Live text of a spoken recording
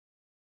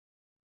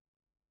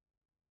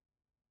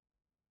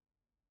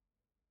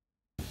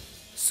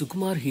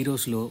Sukumar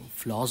హీరోస్లో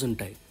floss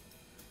ఉంటాయి.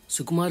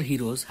 Sukumar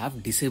heroes have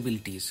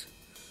disabilities.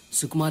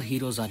 Sukumar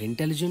heroes are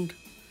intelligent.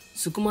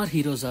 Sukumar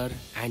heroes are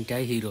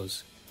anti heroes.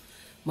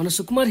 మన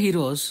Sukumar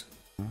heroes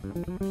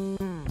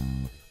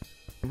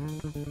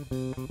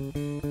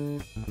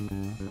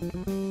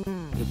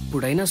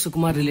ఎప్పుడైనా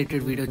Sukumar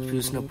related video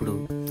చూసినప్పుడు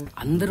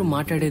అందరూ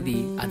మాట్లాడేది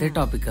అదే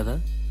టాపిక్ కదా.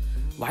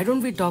 Why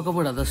don't we talk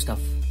about other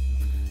stuff?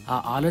 ఆ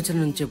ఆలోచన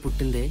నుంచే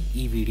పుట్టిందే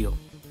ఈ వీడియో.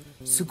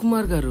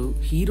 సుకుమార్ గారు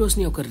హీరోస్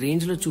ని ఒక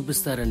రేంజ్ లో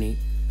చూపిస్తారని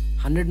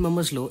 100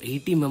 మెంబర్స్ లో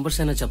 80 మెంబర్స్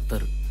అయినా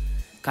చెప్తారు.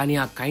 కానీ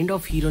ఆ కైండ్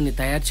ఆఫ్ హీరోని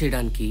తయారు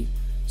చేయడానికి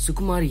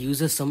Sukumar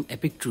uses some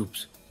epic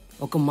troops.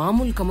 ఒక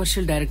మామూలు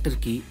కమర్షియల్ డైరెక్టర్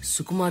కి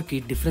సుకుమార్ కి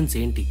డిఫరెన్స్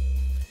ఏంటి?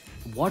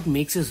 What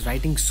makes his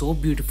writing so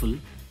beautiful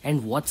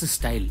and what's his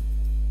style?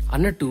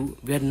 అన్నట్టు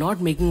we are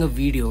not making a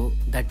video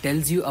that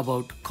tells you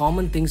about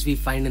common things we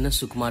find in a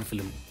Sukumar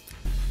film.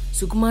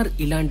 Sukumar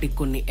ఇలాంటి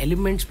కొన్ని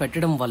elements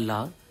పెట్టడం వల్ల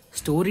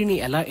స్టోరీని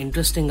ఎలా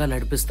ఇంట్రెస్టింగ్ గా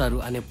నడిపిస్తారు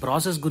అనే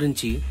ప్రాసెస్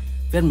గురించి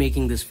we are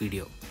making this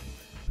video.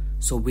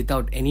 So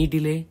without any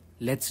delay,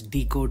 let's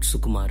decode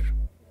Sukumar.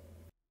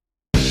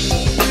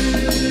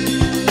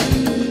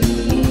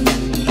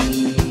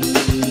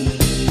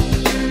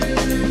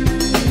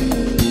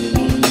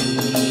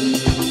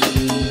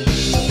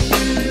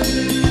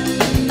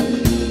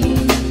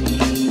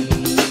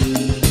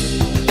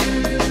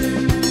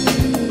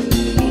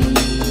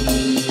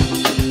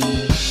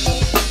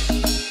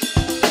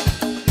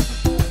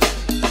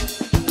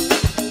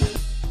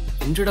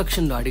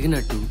 ఇంట్రొడక్షన్లో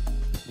అడిగినట్టు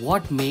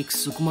what makes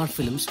Sukumar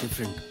films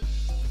different?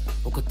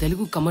 ఒక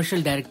తెలుగు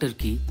కమర్షియల్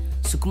డైరెక్టర్కి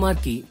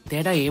సుకుమార్కి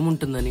తేడా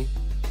ఏముంటుందని?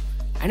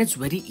 And it's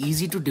very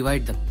easy to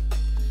divide dum.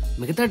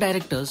 మిగతా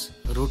డైరెక్టర్స్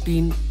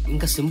రొటీన్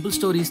ఇంకా సింపుల్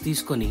స్టోరీస్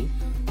తీసుకొని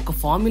ఒక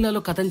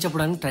ఫార్ములాలో కథను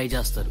చెప్పడానికి ట్రై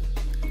చేస్తారు.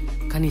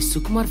 కానీ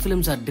Sukumar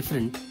films are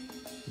different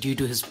due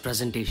to his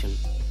presentation.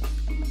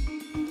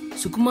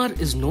 Sukumar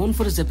is known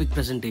for his epic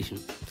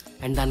presentation.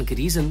 And దానికి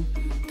రీజన్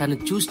తను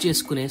చూస్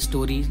చేసుకునే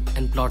story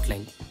and plot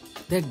line.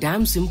 They are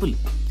dam simple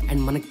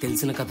and మనకు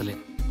తెలిసిన కథలే.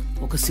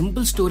 ఒక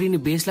సింపుల్ స్టోరీని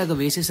బేస్ లాగా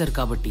వేసేశారు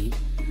కాబట్టి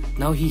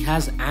now he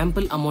has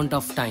ample amount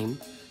of time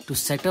to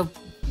set up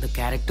the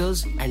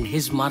characters and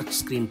his mark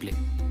screen play.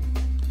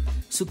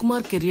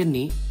 Sukumar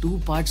కెరియర్ని 2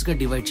 పార్ట్స్గా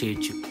డివైడ్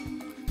చేయొచ్చు.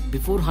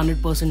 Before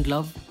 100%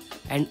 love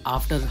and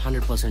after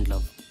 100%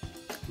 love.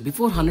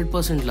 Before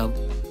 100% love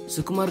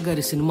Sukumar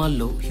గారి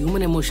సినిమాల్లో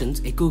హ్యూమన్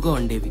ఎమోషన్స్ ఎక్కువగా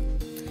ఉండేవి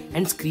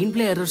అండ్ స్క్రీన్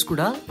ప్లే ఎర్రర్స్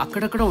కూడా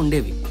అక్కడక్కడ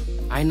ఉండేవి.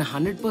 ఆయన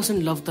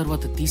 100% లవ్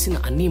తర్వాత తీసిన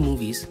అన్ని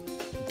movies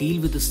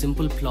deal with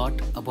simple plot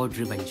about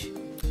revenge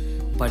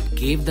but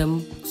gave them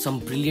some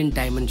brilliant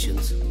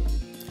dimensions.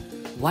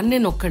 1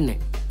 నేను ఒక్కడనే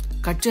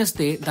కట్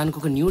చేస్తే దానికి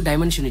ఒక న్యూ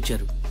డైమెన్షన్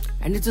ఇచ్చారు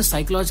and it's a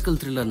psychological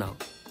thriller now.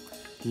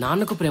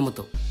 Nannaku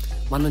Prematho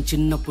మనం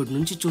చిన్నప్పటి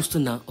నుంచి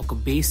చూస్తున్న ఒక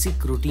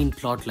బేసిక్ రొటీన్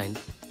ప్లాట్ లైన్.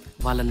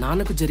 వాళ్ళ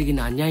నాన్నకు జరిగిన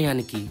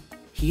అన్యాయానికి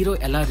హీరో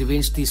ఎలా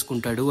రివెంజ్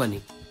తీసుకుంటాడు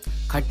అని.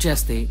 కట్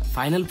చేస్తే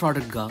ఫైనల్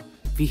ప్రోడక్ట్ గా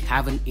we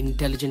have an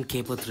intelligent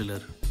కేపర్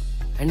thriller.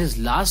 And his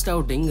last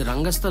outing,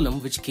 Rangasthalam,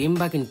 which came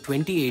back in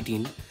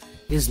 2018,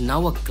 is now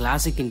a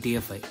classic in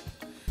TFI.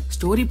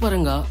 Story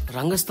paranga,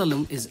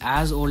 Rangasthalam is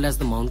as old as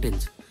the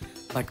mountains,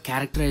 but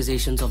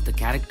characterizations of the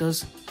characters,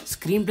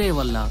 screenplay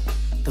valla,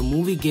 the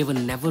movie gave a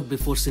never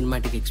before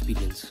cinematic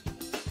experience.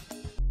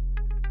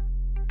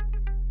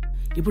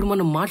 ఇప్పుడు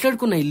మనం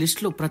మాట్లాడుకున్న ఈ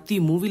list లో ప్రతి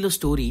మూవీలో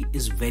story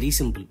is very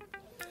simple.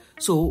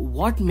 So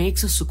what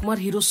makes a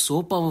Sukumar hero so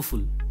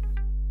powerful?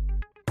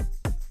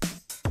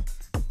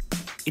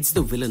 It's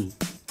the villain.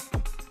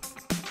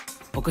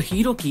 ఒక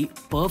హీరోకి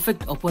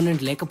perfect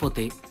opponent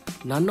లేకపోతే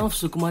none of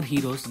Sukumar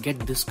heroes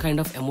get this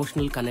kind of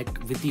emotional connect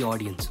with the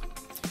audience.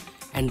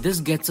 And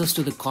this gets us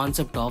to the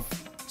concept of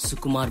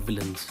Sukumar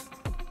villains.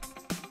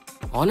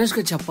 Honest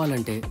గా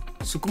చెప్పాలంటే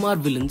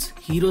Sukumar villains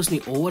heroes ని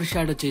over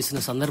shadow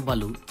చేసిన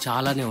సందర్భాలు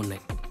చాలానే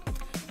ఉన్నాయి.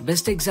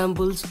 Best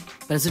examples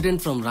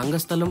president from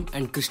Rangasthalam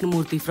and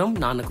Krishnamurthy from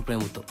Nannaku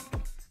Prematho.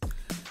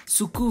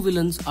 సుకు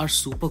villains are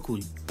super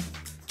cool.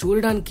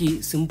 చూడడానికి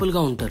simple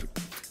గా ఉంటారు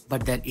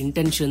but their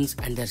intentions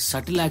and their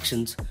subtle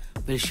actions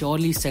will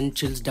surely send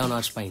chills down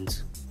our spines.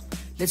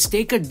 Let's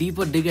take a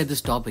deeper dig at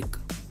this topic.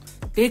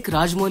 Take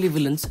Rajmouli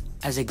villains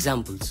as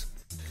examples.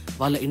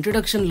 Wala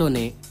introduction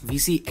lone we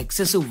see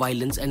excessive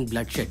violence and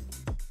bloodshed.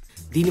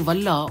 Dini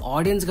valla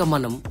audience ga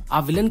manam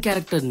aa villain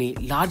character ni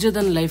larger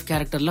than life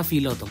character la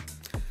feel అవుతాం.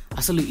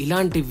 అసలు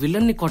ఇలాంటి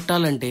villain ని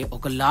కొట్టాలంటే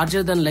ఒక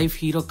larger than life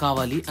hero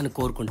కావాలి అని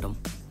కోరుకుంటాం.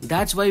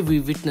 That's why we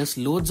witness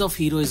loads of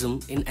heroism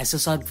in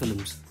SSR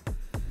films.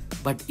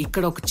 But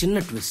ఇక్కడ ఒక చిన్న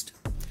ట్విస్ట్.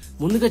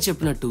 ముందుగా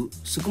చెప్పినట్టు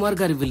సుకుమార్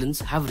గారి villains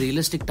have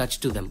realistic touch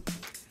to them.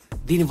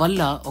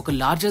 దీనివల్ల ఒక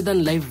లార్జర్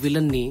దన్ లైఫ్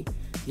విలన్ ని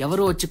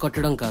ఎవరో వచ్చి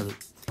కొట్టడం కాదు,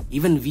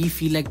 even we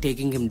feel like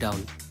taking him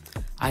down.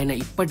 ఆయన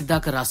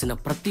ఇప్పటిదాకా రాసిన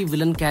ప్రతి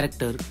విలన్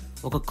క్యారెక్టర్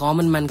ఒక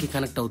కామన్ మ్యాన్ కి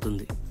కనెక్ట్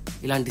అవుతుంది.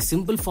 ఇలాంటి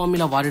సింపుల్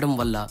ఫార్ములా వాడడం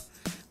వల్ల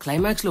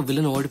క్లైమాక్స్ లో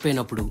విలన్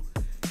ఓడిపోయినప్పుడు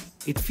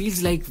it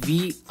feels like we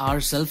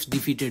are self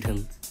defeated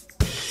him.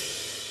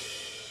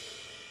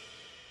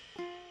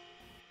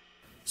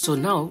 So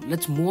now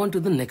let's move on to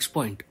the next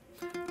point,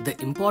 the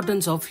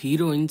importance of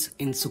heroines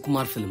in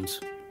Sukumar films.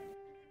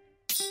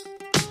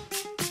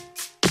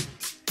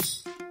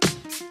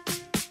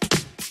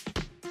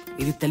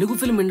 ఇది Telugu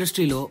film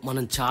ఇండస్ట్రీలో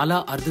మనం చాలా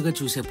అరుదుగా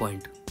చూసే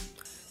point.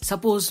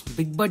 Suppose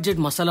big budget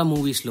masala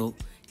మూవీస్లో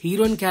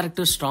heroine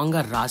character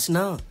స్ట్రాంగ్గా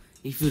రాసినా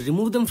if you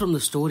remove them from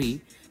the story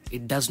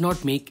it does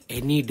not make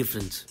any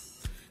difference.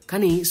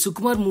 కానీ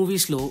సుకుమార్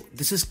మూవీస్లో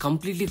దిస్ ఇస్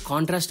కంప్లీట్లీ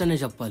కాంట్రాస్ట్ అనే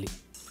చెప్పాలి.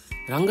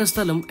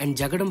 రంగస్థలం అండ్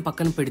జగడం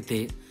పక్కన పెడితే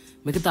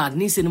మిగతా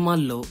అన్ని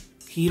సినిమాల్లో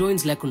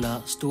హీరోయిన్స్ లేకుండా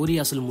స్టోరీ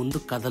అసలు ముందు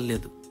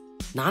కదలలేదు.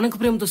 నానకు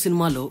ప్రేమతో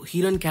సినిమాలో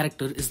heroine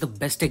character is the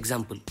best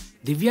example.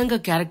 దివ్యాంగ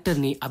క్యారెక్టర్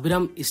ని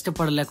అభిరామ్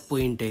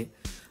ఇష్టపడలేకపోయింటే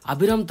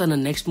అభిరామ్ తన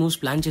నెక్స్ట్ మూవ్స్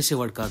ప్లాన్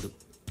చేసేవాడు కాదు.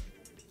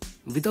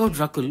 Without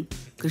Rakul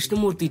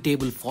Krishnamurthy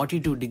table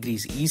 42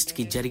 degrees east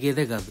కి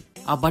జరిగేదే కాదు.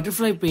 ఆ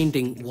బటర్ఫ్లై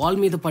పెయింటింగ్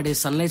వాల్ మీద పడే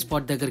సన్లైట్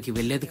స్పాట్ దగ్గరికి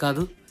వెళ్లేది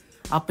కాదు.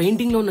 ఆ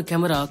పెయింటింగ్ లో ఉన్న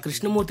కెమెరా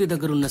కృష్ణమూర్తి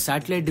దగ్గర ఉన్న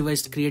శాటిలైట్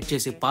డివైస్ క్రియేట్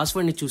చేసే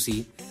పాస్వర్డ్ ని చూసి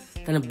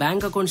తన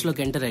బ్యాంక్ అకౌంట్స్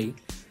లోకి ఎంటర్ అయి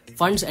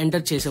ఫండ్స్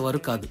ఎంటర్ చేసేవారు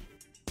కాదు.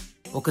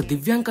 ఒక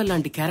దివ్యాంక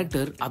లాంటి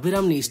క్యారెక్టర్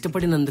అభిరామ్ ని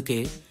ఇష్టపడినందుకే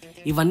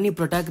ఇవన్నీ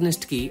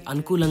ప్రొటాగనిస్ట్ కి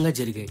అనుకూలంగా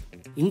జరిగాయి.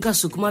 ఇంకా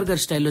సుకుమార్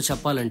గారి స్టైల్లో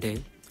చెప్పాలంటే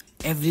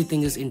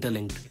ఎవ్రీథింగ్ ఇస్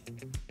ఇంటర్లింక్డ్.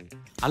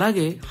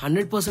 అలాగే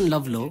 100%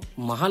 లవ్ లో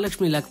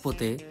మహాలక్ష్మి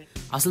లేకపోతే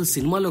అసలు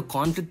సినిమాలో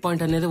కాన్ఫ్లిక్ట్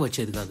పాయింట్ అనేది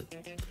వచ్చేది కాదు.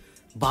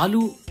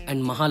 బాలు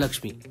అండ్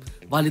మహాలక్ష్మి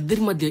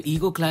వాళ్ళిద్దరి మధ్య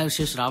ఈగో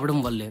క్లాషెస్ రావడం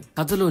వల్లే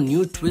కథలో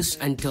న్యూ ట్విస్ట్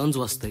అండ్ టర్న్స్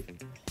వస్తాయి.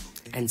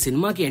 అండ్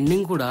సినిమాకి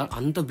ఎండింగ్ కూడా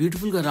అంత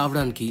బ్యూటిఫుల్ గా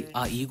రావడానికి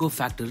ఆ ఈగో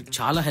ఫ్యాక్టర్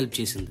చాలా హెల్ప్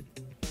చేసింది.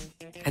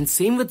 And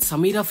same with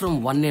Sameera from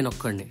one నేను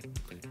ఒక్కడే,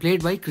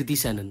 played by Kriti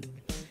సేనన్.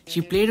 She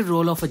played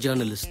role of a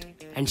journalist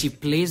and she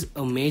place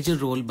a major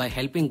role by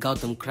helping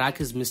Gautam crack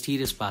his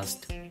mysterious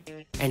past.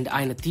 And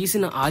ఆయన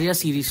తీసిన Arya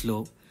series లో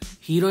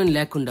heroine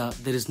లేకుండా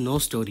there is no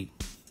story.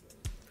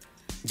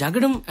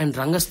 Jagadam and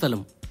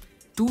Rangasthalam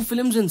 2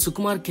 films in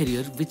Sukumar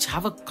career which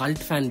have a cult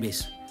fan base.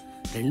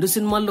 2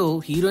 సినిమాల్లో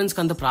heroines కి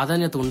అంత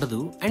ప్రాధాన్యత ఉండదు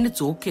and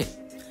it's okay,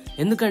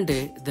 ఎందుకంటే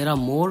there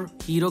are more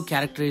hero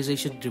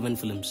characterisation driven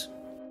films.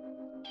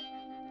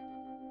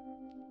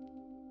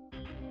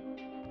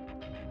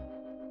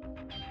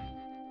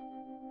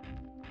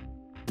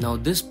 Now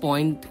this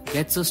point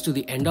gets us to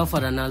the end of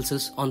our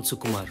analysis on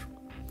Sukumar.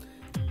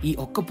 ఈ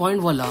ఒక్క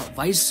point వల్ల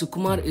why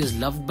Sukumar is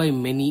loved by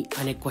many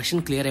అనే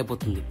question clear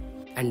అయిపోతుంది.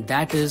 And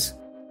that is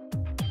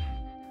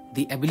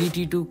the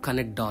ability to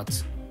connect dots.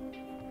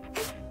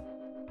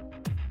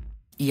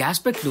 ఈ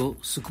aspect లో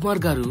సుకుమార్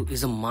గారు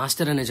is a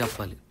master అనే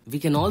చెప్పాలి. We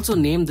can also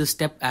name this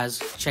step as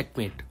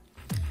checkmate.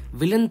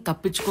 Villain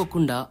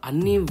తప్పించుకోకుండా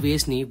అన్ని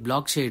వేస్ ని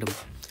బ్లాక్ చేయడం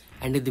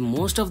అండ్ ఇది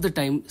మోస్ట్ ఆఫ్ ద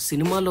టైమ్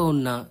సినిమాలో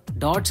ఉన్న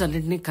డాట్స్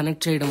అన్నింటినీ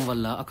కనెక్ట్ చేయడం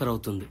వల్ల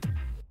అక్కరవుతుంది.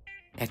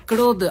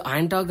 ఎక్కడో the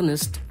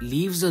antagonist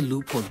leaves a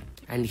loop whole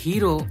and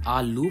hero ఆ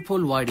లూప్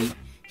హోల్ వాడి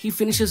he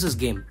finishes his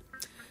game.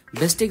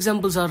 Best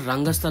examples are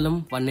Rangasthalam,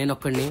 one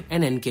నేనొక్కడే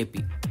and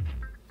ఎన్కేపీ.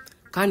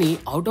 కానీ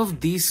out of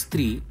these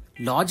 3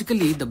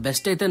 logically the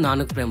best అయితే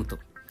నానకు ప్రేమతో.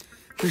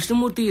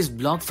 Krishnamurthy is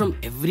black from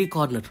every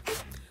corner.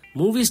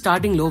 Movie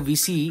starting లో we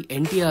see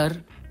NTR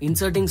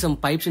inserting some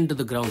pipes in to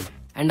the ground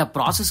and ఆ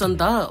process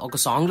అంతా ఒక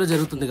song లో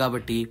జరుగుతుంది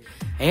కాబట్టి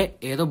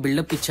ఏదో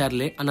బిల్డప్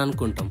ఇచ్చారులే అని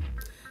అనుకుంటాం.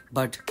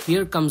 But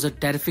here comes a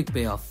terrific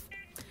pay of.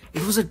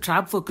 It was a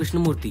trap for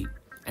Krishnamurthy.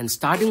 And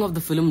starting of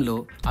the film లో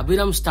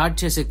అభిరామ్ స్టార్ట్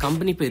చేసే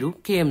కంపెనీ పేరు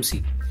KMC,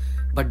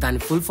 బట్ దాని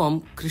ఫుల్ ఫామ్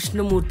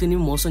కృష్ణమూర్తిని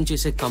మోసం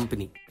చేసే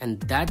company. And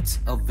that's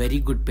a very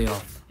good pay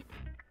of.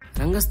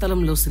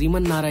 రంగస్థలంలో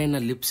Srimannarayana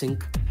lip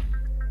sink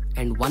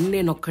and one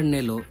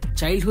నేనొక్కడనేలో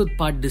childhood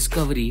part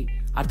discovery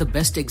are the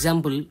best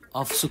example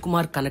of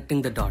Sukumar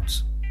connecting the dots.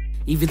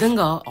 ఈ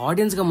విధంగా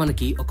audience గా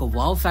మనకి ఒక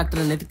వావ్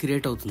ఫ్యాక్టర్ అనేది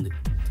క్రియేట్ అవుతుంది.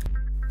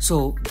 So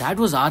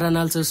that was our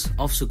analysis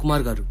of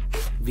Sukumar గారు.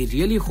 We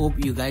really hope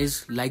you guys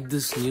like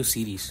this new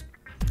series.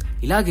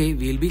 ఇలాగే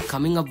we'll be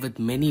coming up with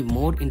many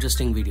more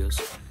interesting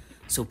videos.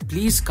 So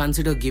please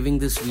consider giving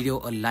this video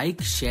a like,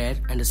 share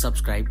and a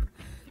subscribe.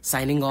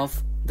 Signing off,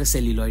 the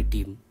Celluloid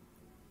team.